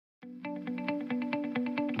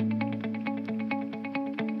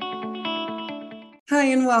Hi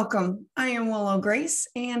and welcome. I am Willow Grace,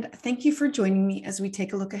 and thank you for joining me as we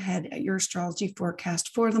take a look ahead at your astrology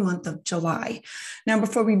forecast for the month of July. Now,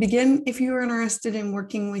 before we begin, if you are interested in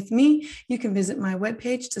working with me, you can visit my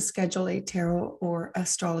webpage to schedule a tarot or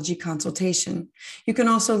astrology consultation. You can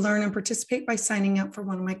also learn and participate by signing up for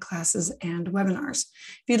one of my classes and webinars.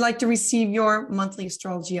 If you'd like to receive your monthly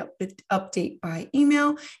astrology update by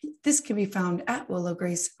email, this can be found at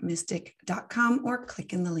willowgracemystic.com or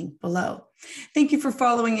click in the link below. Thank you for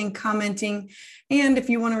following and commenting. And if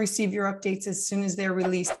you want to receive your updates as soon as they're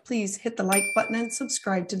released, please hit the like button and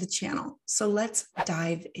subscribe to the channel. So let's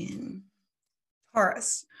dive in.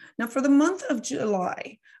 Taurus. Now for the month of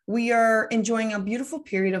July, we are enjoying a beautiful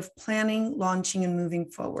period of planning, launching, and moving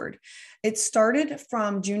forward. It started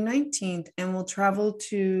from June 19th and will travel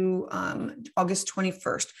to August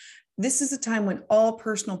 21st. This is a time when all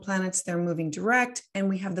personal planets, they're moving direct, and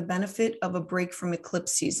we have the benefit of a break from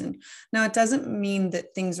eclipse season. Now, it doesn't mean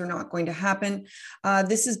that things are not going to happen.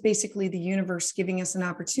 This is basically the universe giving us an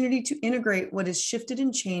opportunity to integrate what has shifted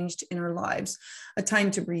and changed in our lives. A time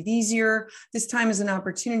to breathe easier. This time is an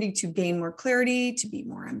opportunity to gain more clarity, to be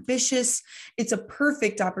more ambitious. It's a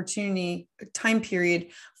perfect opportunity, time period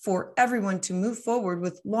for everyone to move forward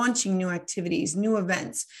with launching new activities, new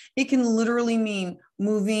events. It can literally mean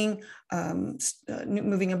moving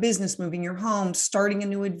a business, moving your home, starting a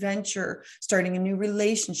new adventure, starting a new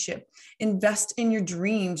relationship. Invest in your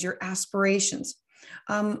dreams, your aspirations.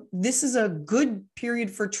 This is a good period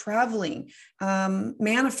for traveling,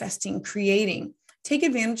 manifesting, creating. Take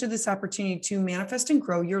advantage of this opportunity to manifest and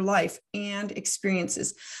grow your life and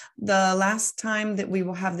experiences. The last time that we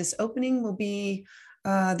will have this opening will be,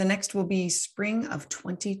 the next will be spring of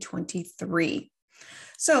 2023.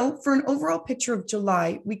 So for an overall picture of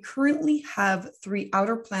July, we currently have 3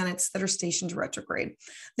 outer planets that are stationed retrograde.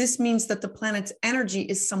 This means that the planet's energy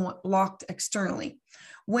is somewhat locked externally.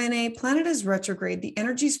 When a planet is retrograde, the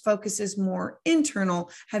energy's focus is more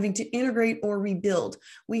internal, having to integrate or rebuild.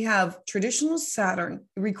 We have traditional Saturn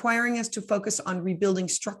requiring us to focus on rebuilding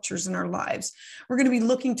structures in our lives. We're going to be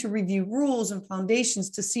looking to review rules and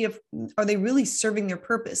foundations to see if are they really serving their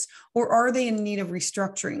purpose, or are they in need of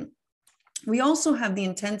restructuring. We also have the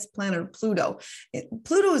intense planet Pluto.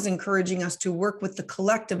 Pluto is encouraging us to work with the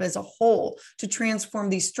collective as a whole to transform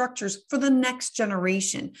these structures for the next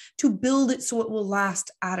generation, to build it so it will last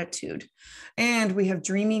attitude. And we have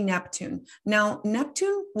dreamy Neptune. Now,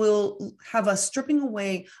 Neptune will have us stripping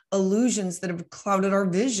away illusions that have clouded our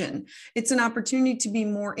vision. It's an opportunity to be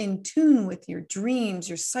more in tune with your dreams,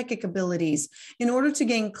 your psychic abilities, in order to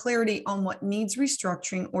gain clarity on what needs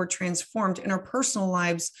restructuring or transformed in our personal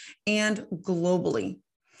lives and globally.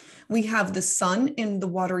 We have the sun in the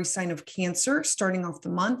watery sign of Cancer starting off the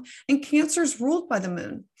month, and Cancer is ruled by the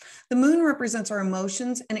moon. The moon represents our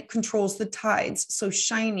emotions and it controls the tides, so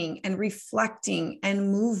shining and reflecting and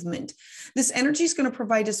movement. This energy is going to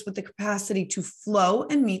provide us with the capacity to flow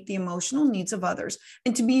and meet the emotional needs of others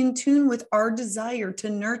and to be in tune with our desire to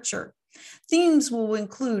nurture. Themes will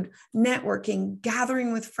include networking,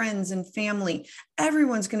 gathering with friends and family.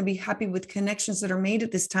 Everyone's going to be happy with connections that are made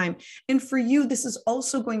at this time. And for you, this is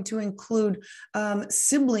also going to include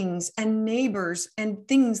siblings and neighbors and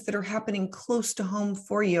things that are happening close to home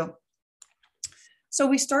for you. So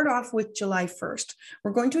we start off with July 1st.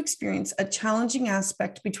 We're going to experience a challenging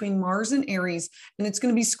aspect between Mars and Aries, and it's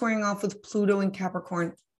going to be squaring off with Pluto and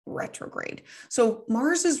Capricorn retrograde. So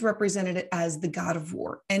Mars is represented as the god of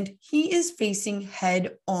war, and he is facing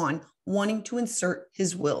head on, wanting to insert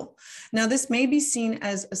his will. Now, this may be seen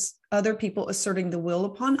as other people asserting the will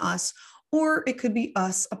upon us, or it could be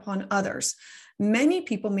us upon others. Many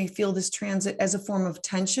people may feel this transit as a form of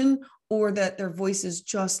tension, or that their voice is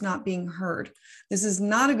just not being heard. This is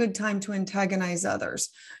not a good time to antagonize others.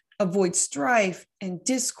 Avoid strife and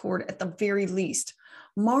discord at the very least.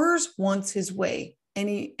 Mars wants his way, and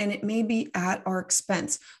it may be at our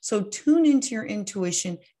expense. So tune into your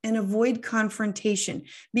intuition and avoid confrontation,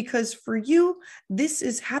 because for you, this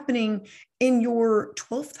is happening in your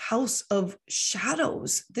 12th house of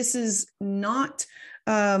shadows. This is not,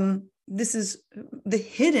 this is the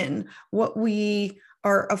hidden, what we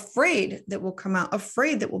are afraid that will come out,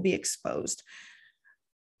 afraid that will be exposed.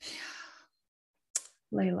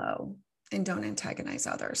 Lay low and don't antagonize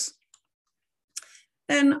others.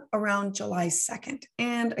 Then around July 2nd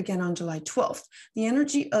and again on July 12th, the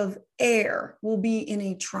energy of air will be in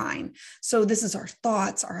a trine. So this is our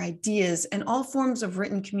thoughts, our ideas, and all forms of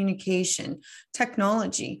written communication,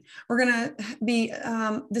 technology. We're going to be,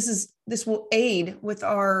 this is this will aid with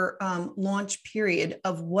our launch period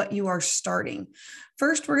of what you are starting.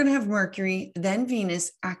 First, we're going to have Mercury, then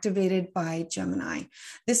Venus activated by Gemini.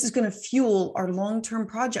 This is going to fuel our long-term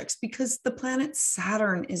projects because the planet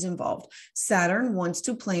Saturn is involved. Saturn wants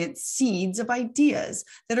to plant seeds of ideas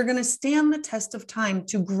that are going to stand the test of time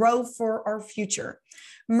to grow for our future.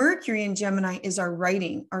 Mercury in Gemini is our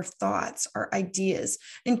writing, our thoughts, our ideas,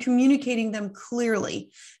 and communicating them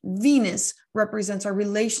clearly. Venus represents our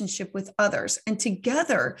relationship with others. And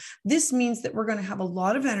together, this means that we're going to have a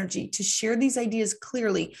lot of energy to share these ideas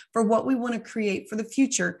clearly for what we want to create for the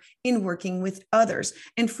future in working with others.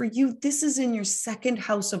 And for you, this is in your second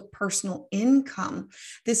house of personal income.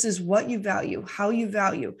 This is what you value, how you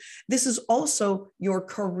value. This is also your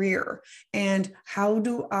career. And how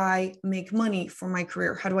do I make money for my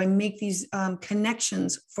career? How do I make these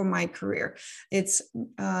connections for my career? It's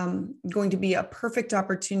going to be a perfect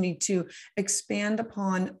opportunity to expand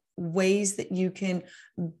upon ways that you can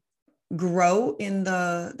grow in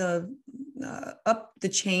the up the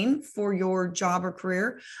chain for your job or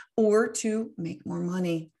career, or to make more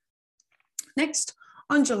money. Next,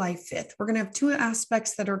 on July 5th, we're going to have two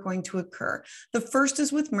aspects that are going to occur. The first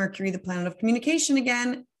is with Mercury, the planet of communication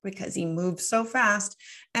again, because he moves so fast,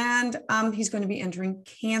 and he's going to be entering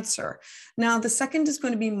Cancer. Now, the second is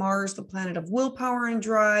going to be Mars, the planet of willpower and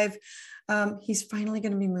drive. He's finally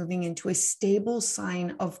going to be moving into a stable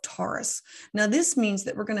sign of Taurus. Now, this means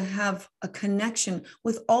that we're going to have a connection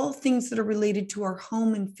with all things that are related to our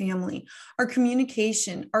home and family, our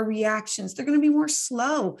communication, our reactions. They're going to be more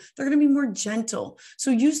slow. They're going to be more gentle.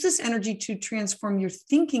 So use this energy to transform your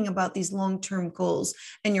thinking about these long-term goals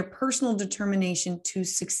and your personal determination to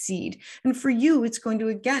succeed. And for you, it's going to,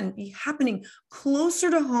 again, be happening closer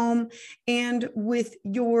to home and with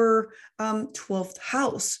your 12th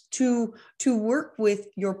house to work with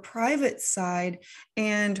your private side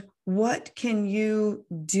and what can you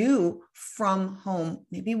do from home,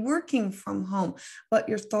 maybe working from home, but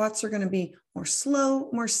your thoughts are going to be more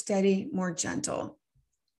slow, more steady, more gentle.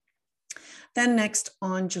 Then next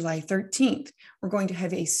on July 13th, we're going to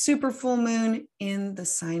have a super full moon in the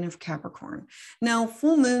sign of Capricorn. Now,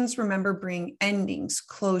 full moons, remember, bring endings,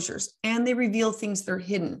 closures, and they reveal things that are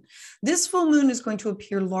hidden. This full moon is going to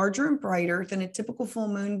appear larger and brighter than a typical full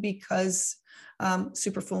moon because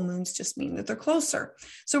super full moons just mean that they're closer.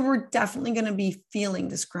 So we're definitely going to be feeling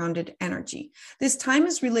this grounded energy. This time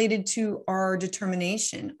is related to our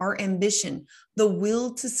determination, our ambition, the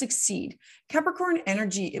will to succeed. Capricorn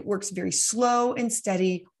energy, it works very slow and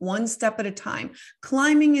steady, one step at a time,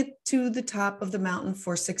 climbing it to the top of the mountain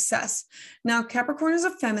for success. Now, Capricorn is a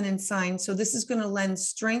feminine sign, so this is going to lend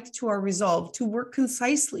strength to our resolve to work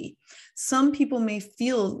concisely. Some people may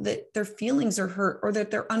feel that their feelings are hurt or that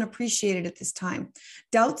they're unappreciated at this time.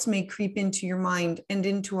 Doubts may creep into your mind and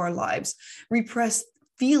into our lives. Repressed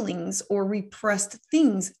feelings or repressed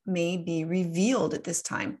things may be revealed at this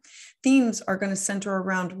time. Themes are going to center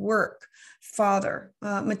around work, father,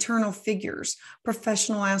 maternal figures,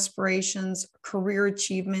 professional aspirations, career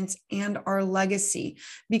achievements, and our legacy,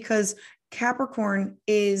 because Capricorn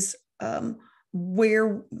is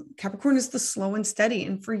where Capricorn is the slow and steady.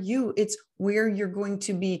 And for you, it's where you're going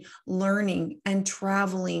to be learning and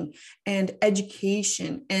traveling and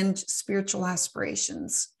education and spiritual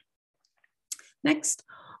aspirations. Next,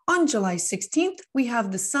 on July 16th, we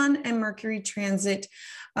have the Sun and Mercury transit.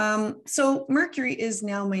 So Mercury is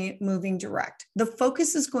now moving direct. The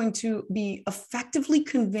focus is going to be effectively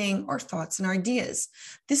conveying our thoughts and ideas.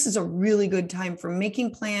 This is a really good time for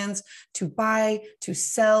making plans to buy, to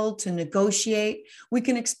sell, to negotiate. We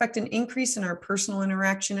can expect an increase in our personal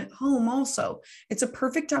interaction at home also. It's a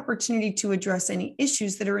perfect opportunity to address any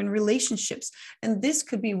issues that are in relationships. And this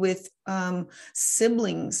could be with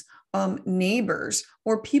siblings, neighbors,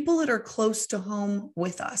 or people that are close to home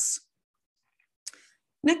with us.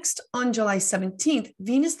 Next, on July 17th,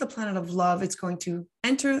 Venus, the planet of love, is going to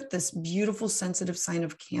enter this beautiful, sensitive sign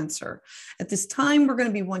of Cancer. At this time, we're going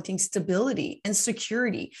to be wanting stability and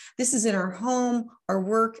security. This is in our home, our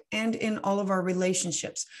work, and in all of our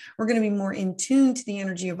relationships. We're going to be more in tune to the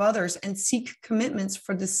energy of others and seek commitments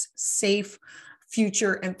for this safe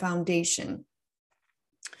future and foundation.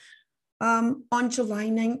 On July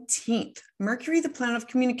 19th, Mercury, the planet of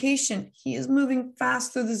communication, he is moving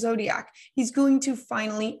fast through the zodiac. He's going to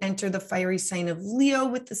finally enter the fiery sign of Leo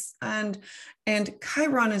with this, and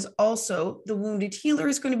Chiron is also, the wounded healer,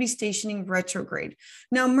 is going to be stationing retrograde.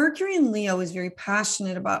 Now, Mercury in Leo is very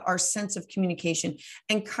passionate about our sense of communication,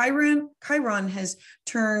 and Chiron has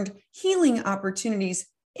turned healing opportunities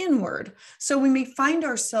inward. So we may find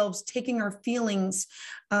ourselves taking our feelings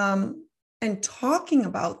and talking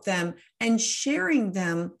about them and sharing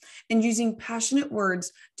them and using passionate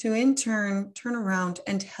words to in turn turn around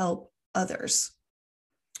and help others.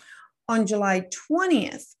 On July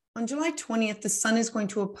 20th, the sun is going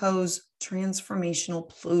to oppose transformational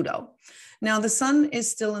Pluto. Now, the sun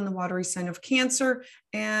is still in the watery sign of Cancer,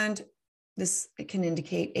 and this can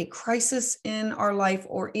indicate a crisis in our life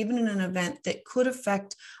or even in an event that could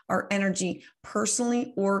affect our energy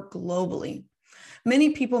personally or globally. Many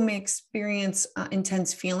people may experience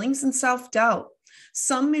intense feelings and self-doubt.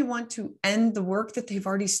 Some may want to end the work that they've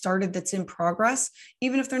already started that's in progress,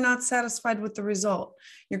 even if they're not satisfied with the result.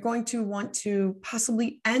 You're going to want to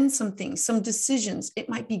possibly end some things, some decisions. It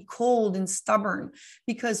might be cold and stubborn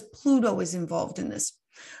because Pluto is involved in this.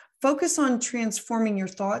 Focus on transforming your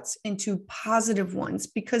thoughts into positive ones,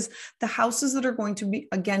 because the houses that are going to be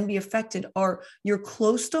affected are your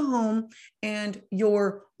close to home and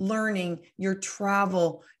your learning, your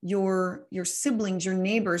travel, your siblings, your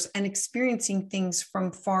neighbors, and experiencing things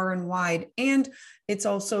from far and wide. And it's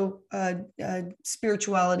also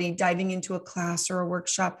spirituality, diving into a class or a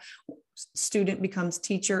workshop. Student becomes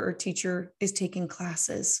teacher or teacher is taking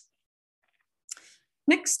classes.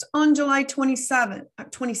 Next, on July 22nd,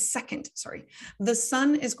 the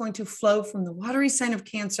sun is going to flow from the watery sign of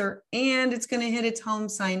Cancer, and it's going to hit its home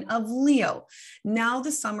sign of Leo. Now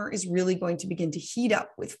the summer is really going to begin to heat up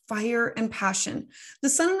with fire and passion. The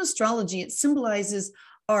sun in astrology, it symbolizes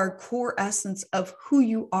our core essence of who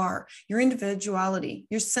you are, your individuality,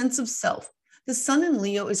 your sense of self. The sun in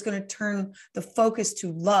Leo is going to turn the focus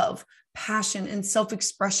to love, passion, and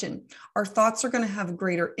self-expression. Our thoughts are going to have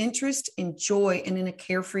greater interest in joy and in a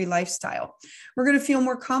carefree lifestyle. We're going to feel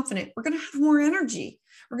more confident. We're going to have more energy.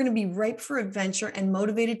 We're going to be ripe for adventure and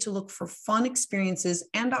motivated to look for fun experiences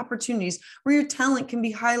and opportunities where your talent can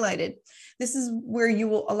be highlighted. This is where you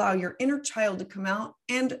will allow your inner child to come out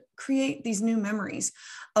and create these new memories.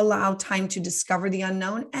 Allow time to discover the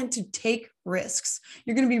unknown and to take risks.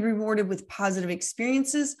 You're going to be rewarded with positive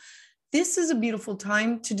experiences. This is a beautiful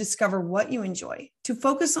time to discover what you enjoy, to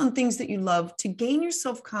focus on things that you love, to gain your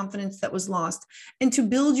self-confidence that was lost, and to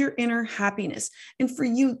build your inner happiness. And for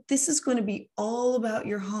you, this is going to be all about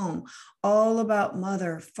your home, all about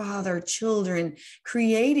mother, father, children,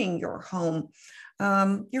 creating your home,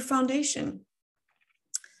 your foundation.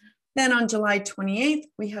 Then on July 28th,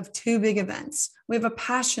 we have two big events. We have a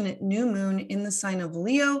passionate new moon in the sign of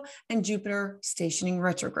Leo and Jupiter stationing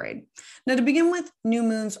retrograde. Now, to begin with, new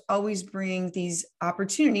moons always bring these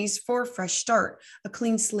opportunities for a fresh start, a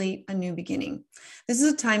clean slate, a new beginning. This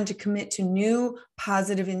is a time to commit to new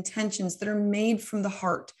positive intentions that are made from the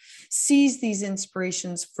heart. Seize these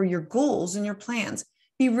inspirations for your goals and your plans.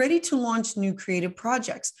 Be ready to launch new creative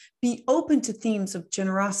projects. Be open to themes of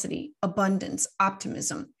generosity, abundance,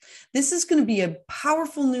 optimism. This is going to be a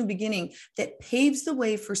powerful new beginning that paves the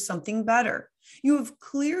way for something better. You have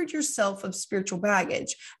cleared yourself of spiritual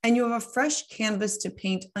baggage, and you have a fresh canvas to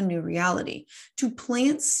paint a new reality, to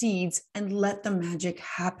plant seeds and let the magic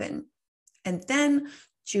happen. And then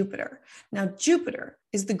Jupiter. Now, Jupiter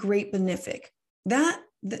is the great benefic.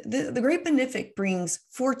 The great benefic brings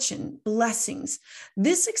fortune, blessings.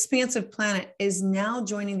 This expansive planet is now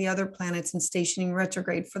joining the other planets and stationing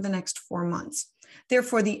retrograde for the next 4 months.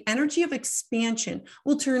 Therefore, the energy of expansion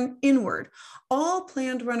will turn inward. All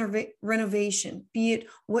planned renovation, be it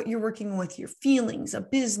what you're working with, your feelings, a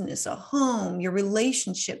business, a home, your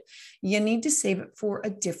relationship, you need to save it for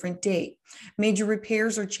a different date. Major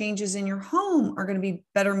repairs or changes in your home are going to be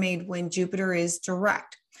better made when Jupiter is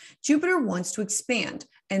direct. Jupiter wants to expand,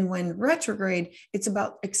 and when retrograde, it's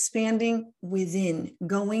about expanding within,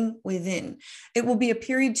 going within. It will be a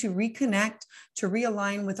period to reconnect, to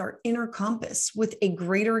realign with our inner compass, with a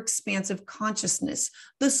greater expansive consciousness,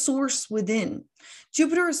 the source within.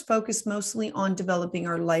 Jupiter is focused mostly on developing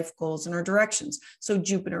our life goals and our directions. So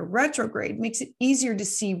Jupiter retrograde makes it easier to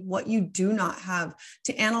see what you do not have,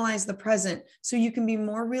 to analyze the present so you can be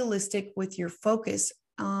more realistic with your focus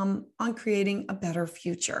on creating a better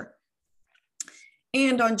future.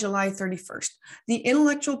 And on July 31st, the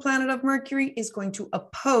intellectual planet of Mercury is going to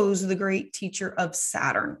oppose the great teacher of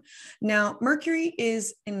Saturn. Now, Mercury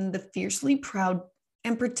is in the fiercely proud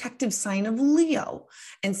and protective sign of Leo,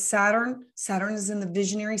 and Saturn is in the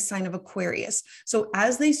visionary sign of Aquarius. So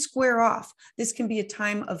as they square off, this can be a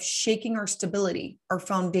time of shaking our stability, our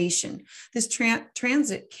foundation. This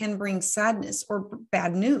transit can bring sadness or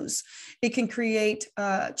bad news. It can create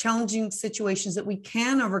challenging situations that we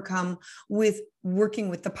can overcome with working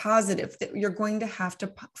with the positive, that you're going to have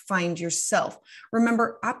to find yourself.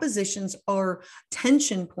 Remember, oppositions are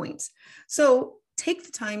tension points. So take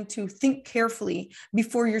the time to think carefully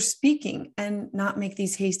before you're speaking and not make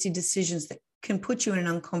these hasty decisions that can put you in an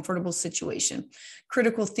uncomfortable situation.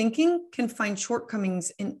 Critical thinking can find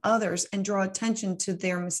shortcomings in others and draw attention to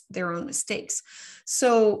their own mistakes.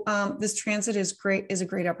 So this transit is a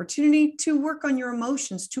great opportunity to work on your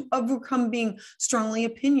emotions, to overcome being strongly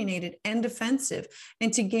opinionated and defensive,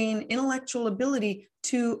 and to gain intellectual ability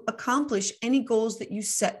to accomplish any goals that you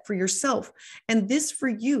set for yourself. And this for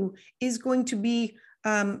you is going to be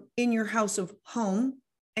in your house of home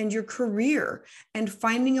and your career, and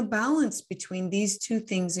finding a balance between these two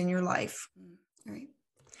things in your life. All right.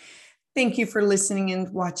 Thank you for listening and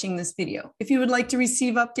watching this video. If you would like to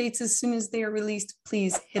receive updates as soon as they are released,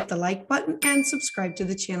 please hit the like button and subscribe to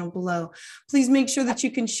the channel below. Please make sure that you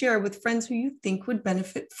can share with friends who you think would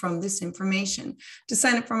benefit from this information. To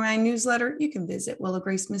sign up for my newsletter, you can visit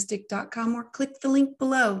willowgracemystic.com or click the link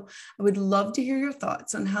below. I would love to hear your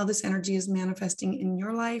thoughts on how this energy is manifesting in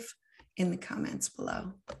your life in the comments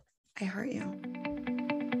below. I heart you.